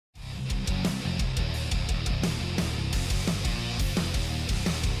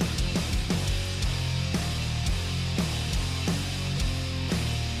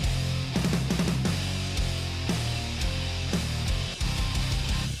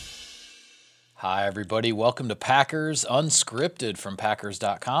Hi, everybody. Welcome to Packers Unscripted from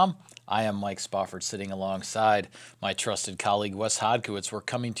Packers.com. I am Mike Spofford, sitting alongside my trusted colleague, Wes Hodkiewicz. We're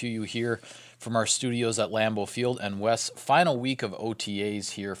coming to you here from our studios at Lambeau Field. And Wes, final week of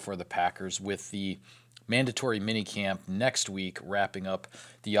OTAs here for the Packers with the mandatory minicamp next week, wrapping up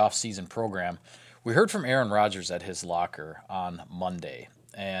the offseason program. We heard from Aaron Rodgers at his locker on Monday,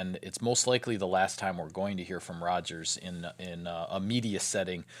 and it's most likely the last time we're going to hear from Rodgers in a media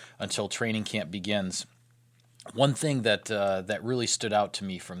setting until training camp begins. One thing that really stood out to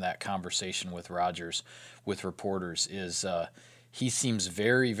me from that conversation with Rodgers, with reporters, is he seems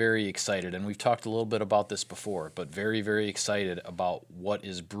very, very excited, and we've talked a little bit about this before, but very, very excited about what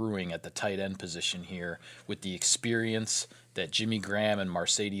is brewing at the tight end position here with the experience that Jimmy Graham and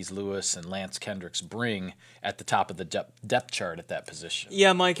Marcedes Lewis and Lance Kendricks bring at the top of the depth chart at that position.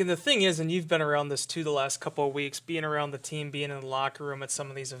 Yeah, Mike, and the thing is, and you've been around this too the last couple of weeks, being around the team, being in the locker room at some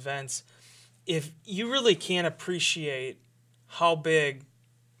of these events, if you really can't appreciate how big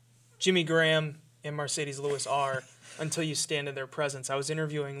Jimmy Graham and Marcedes Lewis are until you stand in their presence. I was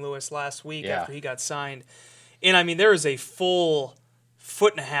interviewing Lewis last week after he got signed, and I mean, there is a full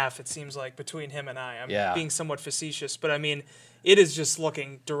foot and a half, it seems like, between him and I. I'm being somewhat facetious, but I mean, it is just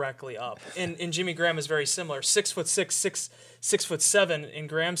looking directly up. And Jimmy Graham is very similar. 6'6", 6'7" in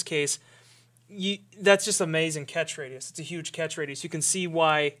Graham's case. That's just amazing catch radius. It's a huge catch radius. You can see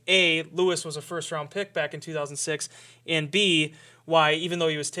why, A, Lewis was a first-round pick back in 2006, and B, why, even though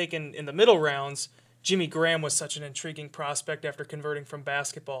he was taken in the middle rounds, Jimmy Graham was such an intriguing prospect after converting from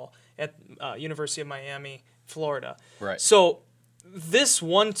basketball at University of Miami, Florida. Right. So this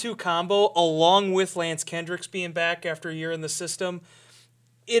 1-2 combo, along with Lance Kendricks being back after a year in the system,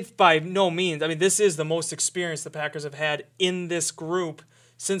 it by no means, I mean, this is the most experience the Packers have had in this group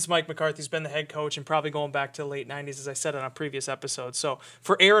since Mike McCarthy's been the head coach, and probably going back to the late 90s, as I said on a previous episode. So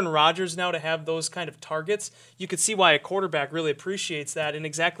for Aaron Rodgers now to have those kind of targets, you could see why a quarterback really appreciates that and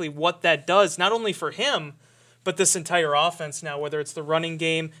exactly what that does, not only for him, but this entire offense now, whether it's the running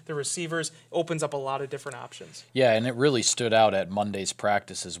game, the receivers, opens up a lot of different options. Yeah, and it really stood out at Monday's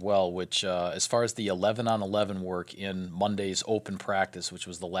practice as well, which as far as the 11-on-11 work in Monday's open practice, which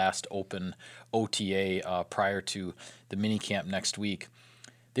was the last open OTA prior to the minicamp next week,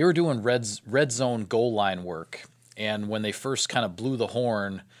 they were doing red zone goal line work. And when they first kind of blew the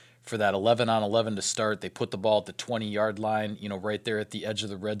horn for that 11-on-11 to start, they put the ball at the 20-yard line, right there at the edge of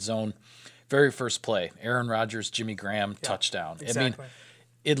the red zone. Very first play, Aaron Rodgers, Jimmy Graham, touchdown. Exactly. I mean,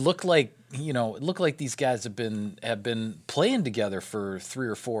 it looked like these guys have been playing together for 3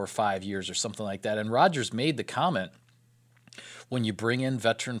 or 4 or 5 years or something like that. And Rodgers made the comment, when you bring in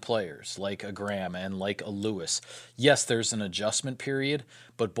veteran players like a Graham and like a Lewis, yes, there's an adjustment period,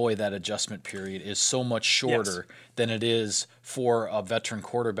 but boy, that adjustment period is so much shorter than it is for a veteran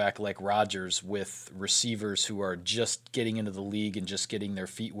quarterback like Rodgers with receivers who are just getting into the league and just getting their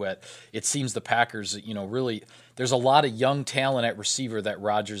feet wet. It seems the Packers, really, there's a lot of young talent at receiver that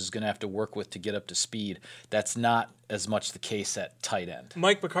Rodgers is going to have to work with to get up to speed. That's not as much the case at tight end.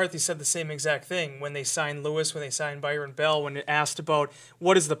 Mike McCarthy said the same exact thing when they signed Lewis, when they signed Byron Bell, when asked about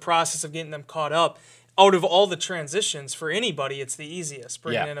what is the process of getting them caught up. Out of all the transitions, for anybody, it's the easiest.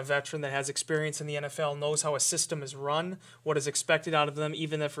 Bringing in a veteran that has experience in the NFL, knows how a system is run, what is expected out of them,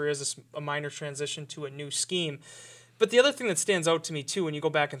 even if there is a minor transition to a new scheme. But the other thing that stands out to me, too, when you go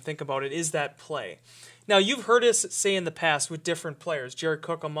back and think about it, is that play. Now, you've heard us say in the past with different players, Jared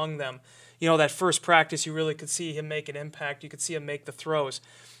Cook among them, that first practice, you really could see him make an impact. You could see him make the throws.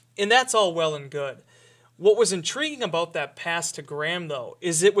 And that's all well and good. What was intriguing about that pass to Graham, though,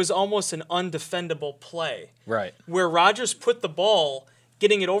 is it was almost an undefendable play. Right. Where Rodgers put the ball,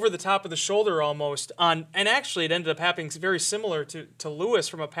 getting it over the top of the shoulder almost, and actually it ended up happening very similar to Lewis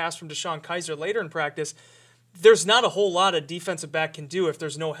from a pass from DeShone Kizer later in practice. There's not a whole lot a defensive back can do if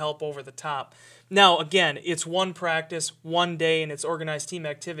there's no help over the top. Now, again, it's one practice, one day, and it's organized team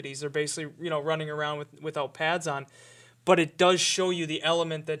activities. They're basically, running around without pads on. But it does show you the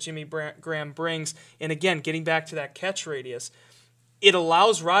element that Jimmy Graham brings. And again, getting back to that catch radius, it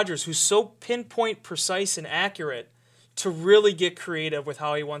allows Rodgers, who's so pinpoint precise and accurate, to really get creative with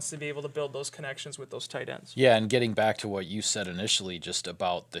how he wants to be able to build those connections with those tight ends. Yeah, and getting back to what you said initially just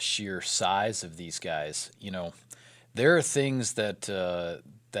about the sheer size of these guys, there are things that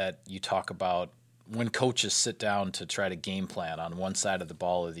you talk about when coaches sit down to try to game plan on one side of the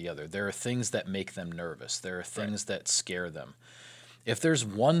ball or the other. There are things that make them nervous. There are things that scare them. If there's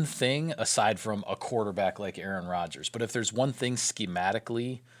one thing, aside from a quarterback like Aaron Rodgers, but if there's one thing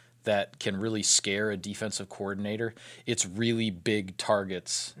schematically that can really scare a defensive coordinator, it's really big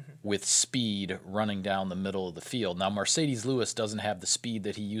targets with speed running down the middle of the field. Now, Marcedes Lewis doesn't have the speed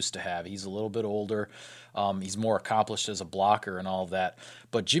that he used to have. He's a little bit older. He's more accomplished as a blocker and all of that.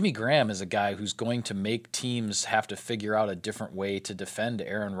 But Jimmy Graham is a guy who's going to make teams have to figure out a different way to defend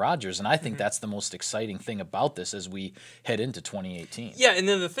Aaron Rodgers. And I think that's the most exciting thing about this as we head into 2018. Yeah, and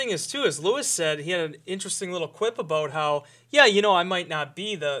then the thing is, too, as Lewis said, he had an interesting little quip about how, yeah, you know, I might not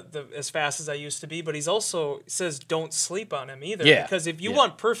be the as fast as I used to be, but he's also says don't sleep on him either. Yeah. Because if you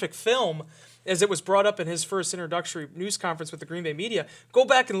want perfect film, as it was brought up in his first introductory news conference with the Green Bay media, go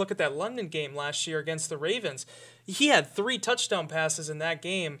back and look at that London game last year against the Ravens. He had 3 touchdown passes in that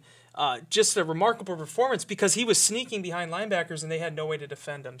game. Just a remarkable performance because he was sneaking behind linebackers and they had no way to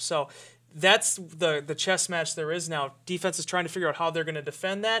defend him. So that's the chess match there is now. Defense is trying to figure out how they're going to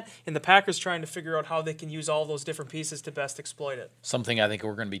defend that, and the Packers trying to figure out how they can use all those different pieces to best exploit it. Something I think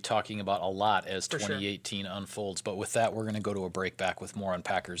we're going to be talking about a lot as 2018 unfolds. But with that, we're going to go to a break, back with more on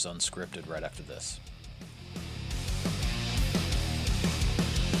Packers Unscripted right after this.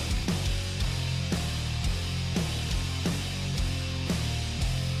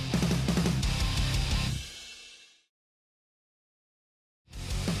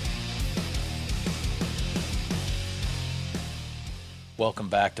 Welcome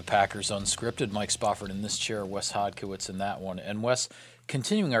back to Packers Unscripted. Mike Spofford in this chair, Wes Hodkiewicz in that one. And Wes,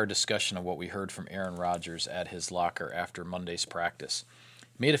 continuing our discussion of what we heard from Aaron Rodgers at his locker after Monday's practice,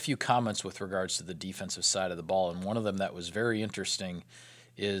 made a few comments with regards to the defensive side of the ball. And one of them that was very interesting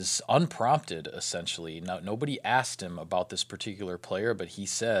is unprompted, essentially. Now, nobody asked him about this particular player, but he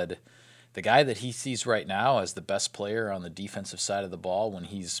said the guy that he sees right now as the best player on the defensive side of the ball when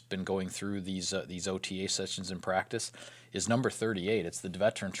he's been going through these OTA sessions in practice is number 38. It's the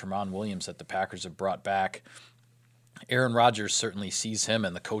veteran Tramon Williams that the Packers have brought back. Aaron Rodgers certainly sees him,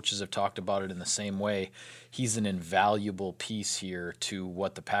 and the coaches have talked about it in the same way. He's an invaluable piece here to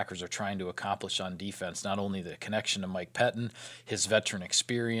what the Packers are trying to accomplish on defense, not only the connection to Mike Pettin, his veteran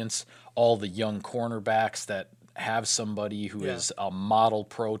experience, all the young cornerbacks that have somebody who is a model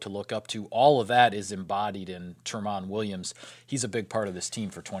pro to look up to. All of that is embodied in Tramon Williams. He's a big part of this team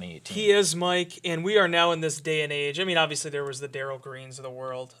for 2018. He is, Mike, and we are now in this day and age. I mean, obviously there was the Darrell Greens of the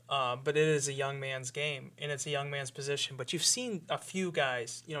world, but it is a young man's game, and it's a young man's position. But you've seen a few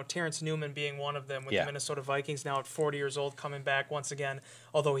guys, you know, Terrence Newman being one of them with the Minnesota Vikings, now at 40 years old, coming back once again,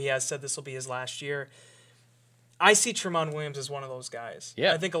 although he has said this will be his last year. I see Tramon Williams as one of those guys.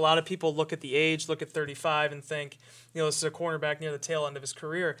 Yeah. I think a lot of people look at the age, look at 35, and think, you know, this is a cornerback near the tail end of his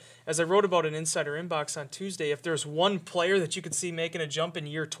career. As I wrote about in Insider Inbox on Tuesday, if there's one player that you could see making a jump in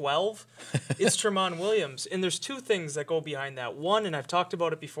year 12, it's Tramon Williams. And there's 2 things that go behind that. One, and I've talked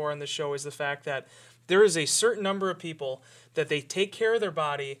about it before on the show, is the fact that there is a certain number of people that they take care of their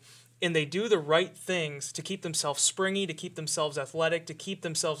body and they do the right things to keep themselves springy, to keep themselves athletic, to keep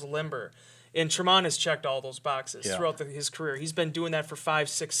themselves limber. And Tramon has checked all those boxes throughout his career. He's been doing that for 5,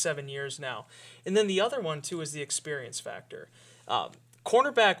 6, 7 years now. And then the other one, too, is the experience factor.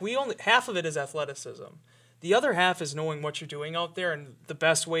 Cornerback, half of it is athleticism. The other half is knowing what you're doing out there and the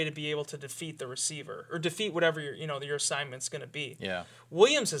best way to be able to defeat the receiver or defeat whatever your assignment's going to be. Yeah.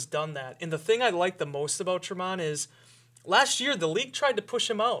 Williams has done that. And the thing I like the most about Tramon is last year the league tried to push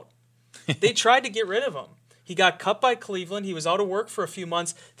him out. They tried to get rid of him. He got cut by Cleveland. He was out of work for a few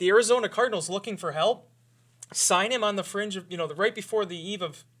months. The Arizona Cardinals, looking for help, sign him on the fringe of, right before the eve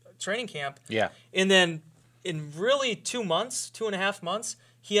of training camp. Yeah. And then in really 2.5 months,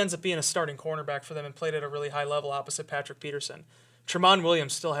 he ends up being a starting cornerback for them and played at a really high level opposite Patrick Peterson. Tramon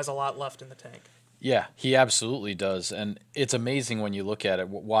Williams still has a lot left in the tank. Yeah, he absolutely does. And it's amazing when you look at it,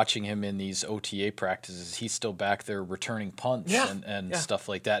 watching him in these OTA practices, he's still back there returning punts and stuff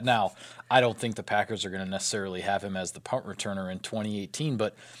like that. Now, I don't think the Packers are going to necessarily have him as the punt returner in 2018,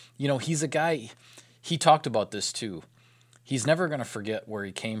 but, he's a guy, he talked about this too. He's never going to forget where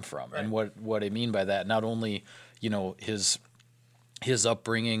he came from. Right. And what I mean by that, not only, his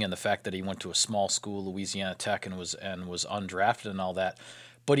upbringing and the fact that he went to a small school, Louisiana Tech, and was undrafted and all that,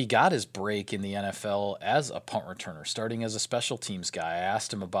 but he got his break in the NFL as a punt returner, starting as a special teams guy. I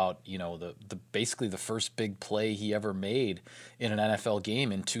asked him about, basically the first big play he ever made in an NFL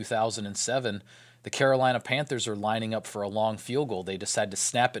game in 2007. The Carolina Panthers are lining up for a long field goal. They decide to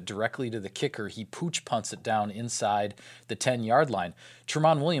snap it directly to the kicker. He pooch punts it down inside the 10-yard line.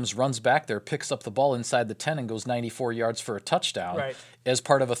 Tramon Williams runs back there, picks up the ball inside the 10, and goes 94 yards for a touchdown as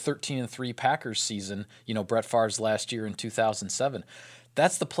part of a 13-3 Packers season, Brett Favre's last year in 2007.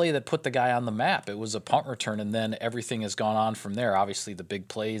 That's the play that put the guy on the map. It was a punt return, and then everything has gone on from there. Obviously, the big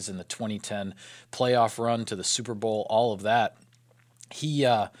plays in the 2010 playoff run to the Super Bowl, all of that. he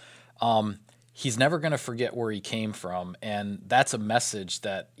he's never going to forget where he came from, and that's a message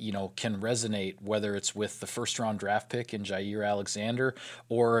that can resonate, whether it's with the first round draft pick in Jair Alexander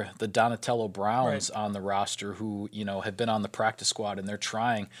or the Donatello Browns on the roster who have been on the practice squad and they're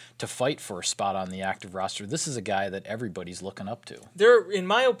trying to fight for a spot on the active roster. This is a guy that everybody's looking up to. In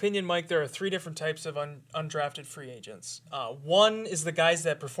my opinion, Mike, there are three different types of undrafted free agents. One is the guys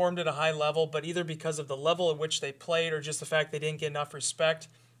that performed at a high level, but either because of the level at which they played or just the fact they didn't get enough respect,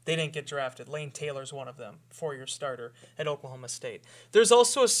 they didn't get drafted. Lane Taylor's one of them, 4-year starter at Oklahoma State. There's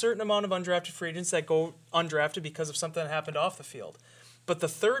also a certain amount of undrafted free agents that go undrafted because of something that happened off the field. But the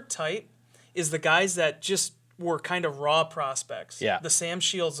third type is the guys that just were kind of raw prospects. Yeah. The Sam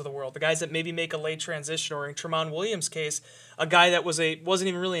Shields of the world, the guys that maybe make a late transition, or in Tramon Williams' case, a guy that wasn't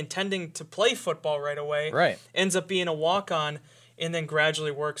even really intending to play football right away. Right. Ends up being a walk-on and then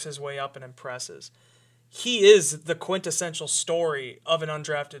gradually works his way up and impresses. He is the quintessential story of an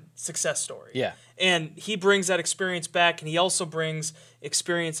undrafted success story. Yeah. And he brings that experience back, and he also brings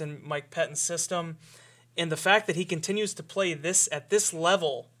experience in Mike Pettine's system. And the fact that he continues to play this at this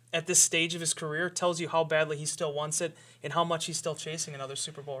level, at this stage of his career, tells you how badly he still wants it and how much he's still chasing another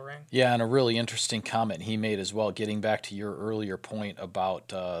Super Bowl ring. Yeah, and a really interesting comment he made as well, getting back to your earlier point about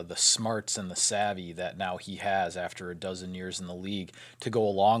the smarts and the savvy that now he has after a dozen years in the league to go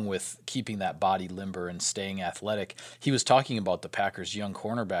along with keeping that body limber and staying athletic. He was talking about the Packers' young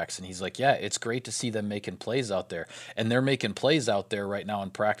cornerbacks, and he's like, yeah, it's great to see them making plays out there. And they're making plays out there right now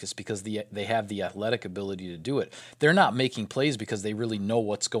in practice because they have the athletic ability to do it. They're not making plays because they really know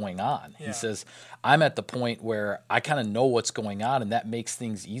what's going on. Yeah. He says, I'm at the point where I kind of know what's going on, and that makes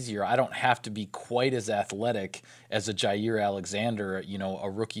things easier. I don't have to be quite as athletic as a Jair Alexander, a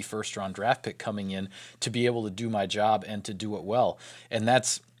rookie first-round draft pick coming in, to be able to do my job and to do it well. And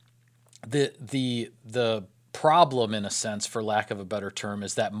that's the problem, in a sense, for lack of a better term,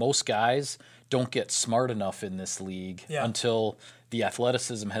 is that most guys don't get smart enough in this league until the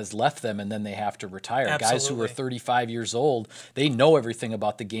athleticism has left them, and then they have to retire. Absolutely. Guys who are 35 years old, they know everything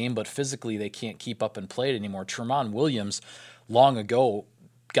about the game, but physically they can't keep up and play it anymore. Tramon Williams, long ago,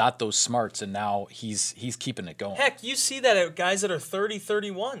 got those smarts, and now he's keeping it going. Heck, you see that at guys that are 30,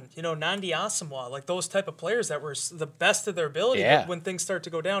 31, Nandi Asamoah, like those type of players that were the best of their ability, but when things start to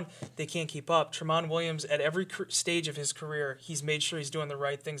go down, they can't keep up. Tramon Williams, at every stage of his career, he's made sure he's doing the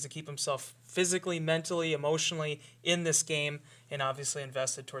right things to keep himself physically, mentally, emotionally in this game, and obviously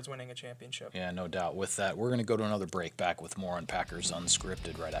invested towards winning a championship. Yeah, no doubt. With that, we're going to go to another break. Back with more on Packers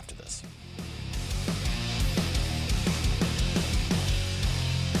Unscripted right after this.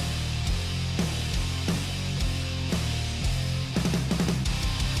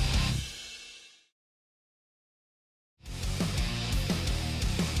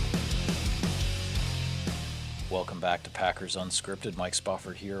 Welcome back to Packers Unscripted. Mike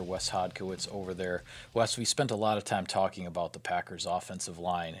Spofford here, Wes Hodkiewicz over there. Wes, we spent a lot of time talking about the Packers' offensive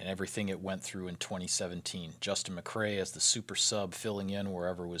line and everything it went through in 2017. Justin McCray as the super sub filling in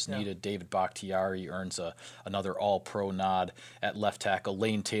wherever was needed. David Bakhtiari earns another all-pro nod at left tackle.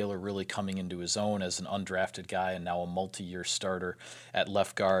 Lane Taylor really coming into his own as an undrafted guy and now a multi-year starter at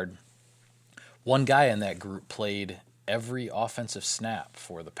left guard. One guy in that group played every offensive snap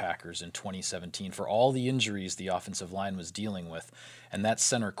for the Packers in 2017 for all the injuries the offensive line was dealing with, and that's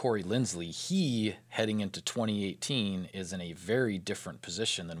center Corey Linsley. He, heading into 2018, is in a very different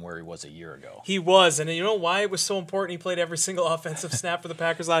position than where he was a year ago. He was, and you know why it was so important he played every single offensive snap for the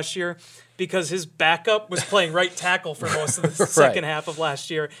Packers last year? Because his backup was playing right tackle for most of the second half of last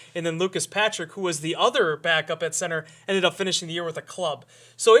year, and then Lucas Patrick, who was the other backup at center, ended up finishing the year with a club.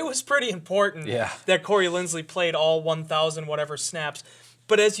 So it was pretty important that Corey Linsley played all 1,000 whatever snaps.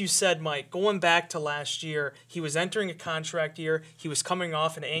 But as you said, Mike, going back to last year, he was entering a contract year. He was coming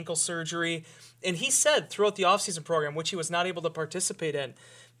off an ankle surgery. And he said throughout the offseason program, which he was not able to participate in,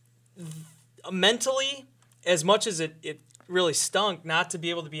 mentally, as much as it really stunk not to be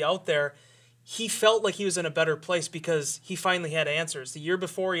able to be out there, he felt like he was in a better place because he finally had answers. The year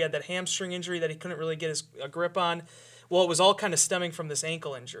before, he had that hamstring injury that he couldn't really get a grip on. Well, it was all kind of stemming from this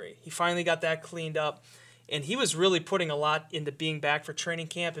ankle injury. He finally got that cleaned up. And he was really putting a lot into being back for training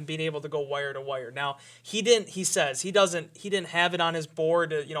camp and being able to go wire to wire. Now, he didn't have it on his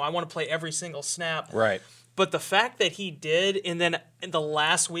board, I want to play every single snap. Right. But the fact that he did, and then in the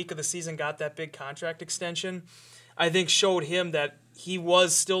last week of the season got that big contract extension, I think showed him that he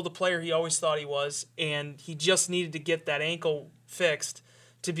was still the player he always thought he was, and he just needed to get that ankle fixed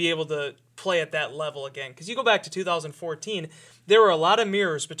to be able to play at that level again. Because you go back to 2014, there were a lot of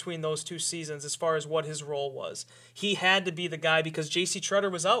mirrors between those two seasons as far as what his role was. He had to be the guy because J.C.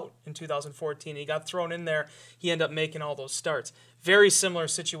 Tretter was out in 2014. He got thrown in there. He ended up making all those starts. Very similar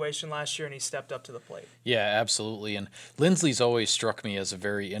situation last year, and he stepped up to the plate. Yeah, absolutely. And Lindsley's always struck me as a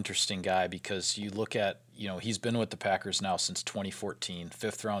very interesting guy because you look at, he's been with the Packers now since 2014,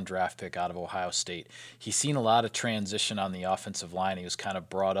 fifth-round draft pick out of Ohio State. He's seen a lot of transition on the offensive line. He was kind of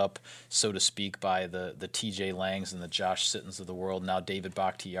brought up, so to speak, by the T.J. Langs and the Josh Sittons of the world. Now David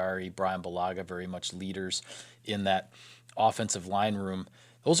Bakhtiari, Brian Bulaga, very much leaders in that offensive line room.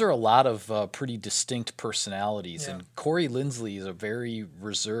 Those are a lot of pretty distinct personalities. Yeah. And Corey Linsley is a very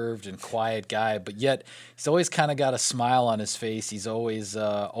reserved and quiet guy, but yet he's always kind of got a smile on his face. He's always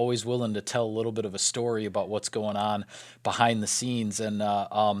willing to tell a little bit of a story about what's going on behind the scenes. And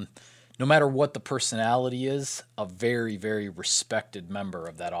no matter what the personality is, a very, very respected member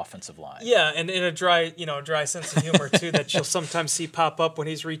of that offensive line. Yeah, and in a dry sense of humor too that you'll sometimes see pop up when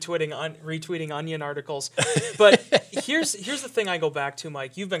he's retweeting Onion articles. But here's the thing I go back to,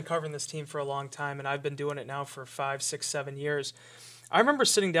 Mike. You've been covering this team for a long time, and I've been doing it now for 5, 6, 7 years. I remember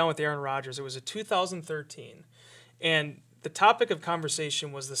sitting down with Aaron Rodgers. It was a 2013, and the topic of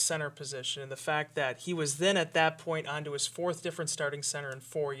conversation was the center position and the fact that he was then at that point onto his 4th different starting center in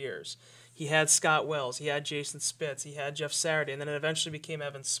 4 years. He had Scott Wells, he had Jason Spitz, he had Jeff Saturday, and then it eventually became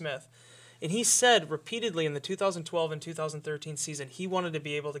Evan Smith. And he said repeatedly in the 2012 and 2013 season he wanted to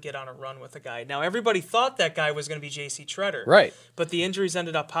be able to get on a run with a guy. Now, everybody thought that guy was going to be J.C. Tretter. Right. But the injuries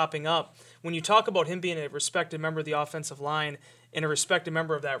ended up popping up. When you talk about him being a respected member of the offensive line and a respected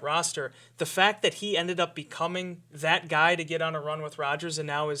member of that roster, the fact that he ended up becoming that guy to get on a run with Rodgers and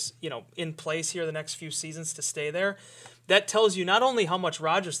now is, in place here the next few seasons to stay there, that tells you not only how much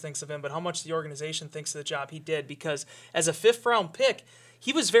Rodgers thinks of him, but how much the organization thinks of the job he did. Because as a 5th-round pick,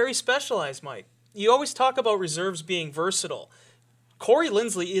 he was very specialized, Mike. You always talk about reserves being versatile. Corey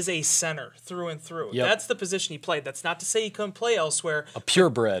Linsley is a center through and through. Yep. That's the position he played. That's not to say he couldn't play elsewhere. A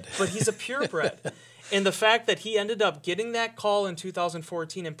purebred. But he's a purebred. And the fact that he ended up getting that call in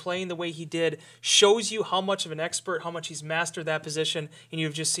 2014 and playing the way he did shows you how much of an expert, how much he's mastered that position, and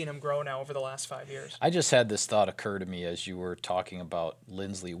you've just seen him grow now over the last 5 years. I just had this thought occur to me as you were talking about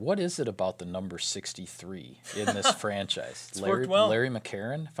Lindsley. What is it about the number 63 in this franchise? It's worked well. Larry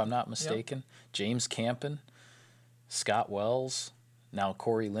McCarron, if I'm not mistaken, yep. James Campen, Scott Wells, now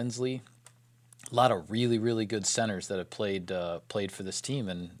Corey Linsley. A lot of really, really good centers that have played for this team,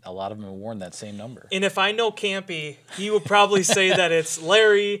 and a lot of them have worn that same number. And if I know Campy, he would probably say that it's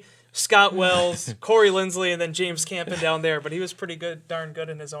Larry, Scott Wells, Corey Linsley, and then James Campen down there. But he was pretty good, darn good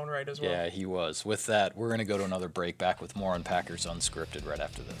in his own right as well. Yeah, he was. With that, we're going to go to another break. Back with more on Packers Unscripted right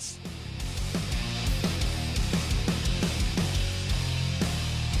after this.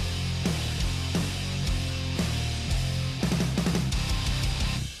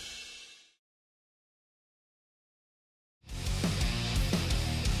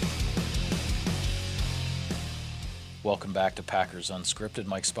 Welcome back to Packers Unscripted.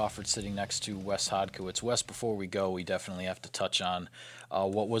 Mike Spofford sitting next to Wes Hodkiewicz. Wes, before we go, we definitely have to touch on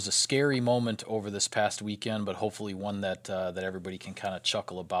what was a scary moment over this past weekend, but hopefully one that everybody can kind of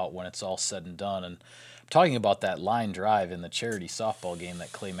chuckle about when it's all said and done. And I'm talking about that line drive in the charity softball game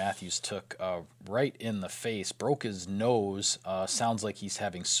that Clay Matthews took right in the face, broke his nose. Sounds like he's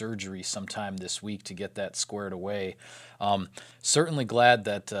having surgery sometime this week to get that squared away. Certainly glad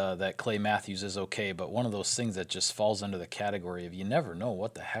that Clay Matthews is okay, but one of those things that just falls under the category of you never know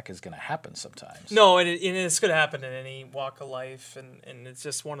what the heck is going to happen sometimes. No, and it's going to happen in any walk of life, and it's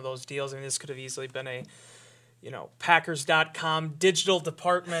just one of those deals. I mean, this could have easily been a Packers.com digital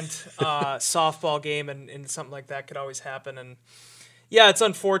department softball game, and something like that could always happen. And yeah, it's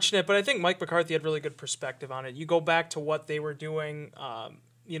unfortunate, but I think Mike McCarthy had really good perspective on it. You go back to what they were doing.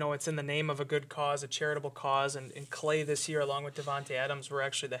 It's in the name of a good cause, a charitable cause, and Clay this year, along with Devontae Adams, were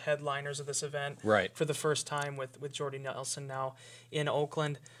actually the headliners of this event for the first time with Jordy Nelson now in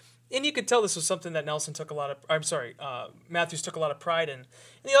Oakland. And you could tell this was something that Matthews took a lot of pride in. And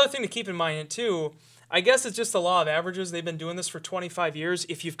the other thing to keep in mind, too, I guess it's just the law of averages. They've been doing this for 25 years.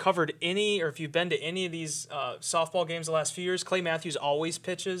 If you've covered any, or if you've been to any of these softball games the last few years, Clay Matthews always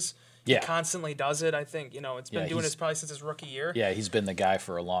pitches. Yeah. He constantly does it. I think, it's been doing this probably since his rookie year. Yeah, he's been the guy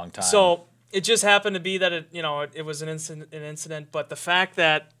for a long time. So it just happened to be that it was an incident, but the fact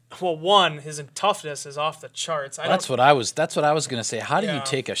that, well, one, his toughness is off the charts. That's what I was going to say. How do you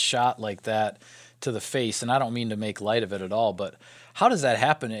take a shot like that to the face? And I don't mean to make light of it at all, but how does that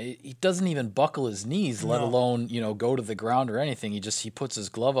happen? He doesn't even buckle his knees, let alone, go to the ground or anything. He puts his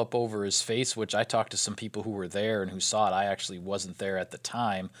glove up over his face, which I talked to some people who were there and who saw it. I actually wasn't there at the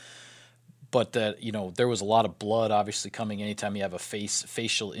time. but that, you know, there was a lot of blood obviously coming anytime you have a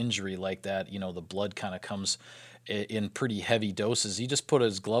facial injury like that. You know, the blood kind of comes in pretty heavy doses. He just put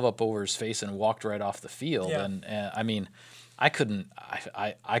his glove up over his face and walked right off the field. Yeah. And I mean, I couldn't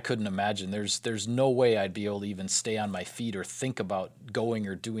imagine. There's no way I'd be able to even stay on my feet or think about going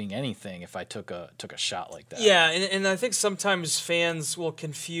or doing anything if I took a shot like that. Yeah, and I think sometimes fans will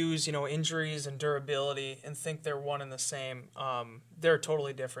confuse, you know, injuries and durability and think they're one and the same. They're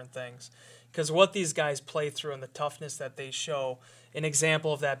totally different things. Because what these guys play through and the toughness that they show, an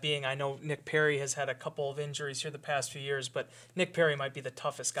example of that being, I know Nick Perry has had a couple of injuries here the past few years, but Nick Perry might be the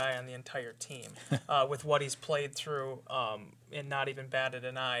toughest guy on the entire team with what he's played through and not even batted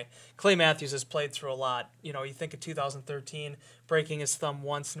an eye. Clay Matthews has played through a lot. You know, you think of 2013, breaking his thumb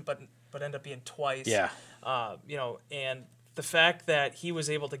once, but ended up being twice. Yeah. You know, and the fact that he was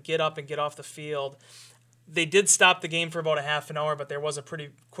able to get up and get off the field. They did stop the game for about a half an hour, but there was a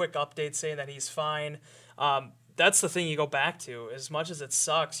pretty quick update saying that he's fine. That's the thing you go back to. As much as it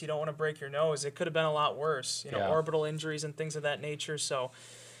sucks, you don't want to break your nose. It could have been a lot worse, you know, orbital injuries and things of that nature. So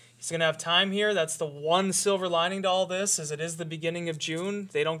he's going to have time here. That's the one silver lining to all this, is it is the beginning of June.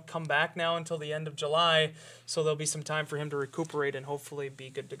 They don't come back now until the end of July, so there'll be some time for him to recuperate and hopefully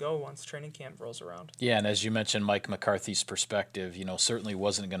be good to go once training camp rolls around. Yeah, and as you mentioned, Mike McCarthy's perspective, you know, certainly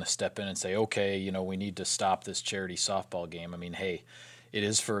wasn't going to step in and say, okay, you know, we need to stop this charity softball game. I mean, hey, it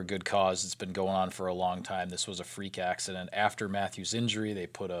is for a good cause. It's been going on for a long time. This was a freak accident. After Matthew's injury, they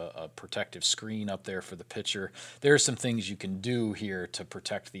put a protective screen up there for the pitcher. There are some things you can do here to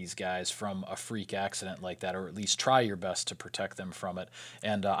protect these guys from a freak accident like that, or at least try your best to protect them from it.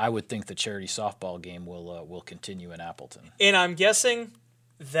 And I would think the charity softball game will continue in Appleton. And I'm guessing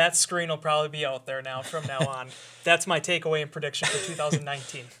that screen will probably be out there now from now on. That's my takeaway and prediction for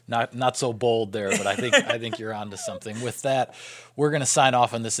 2019. Not so bold there, but I think you're onto something. With that, we're going to sign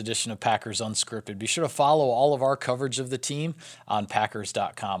off on this edition of Packers Unscripted. Be sure to follow all of our coverage of the team on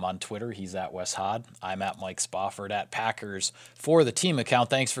Packers.com. On Twitter, he's at Wes Hod. I'm at Mike Spofford at Packers for the team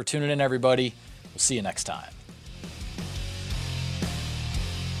account. Thanks for tuning in, everybody. We'll see you next time.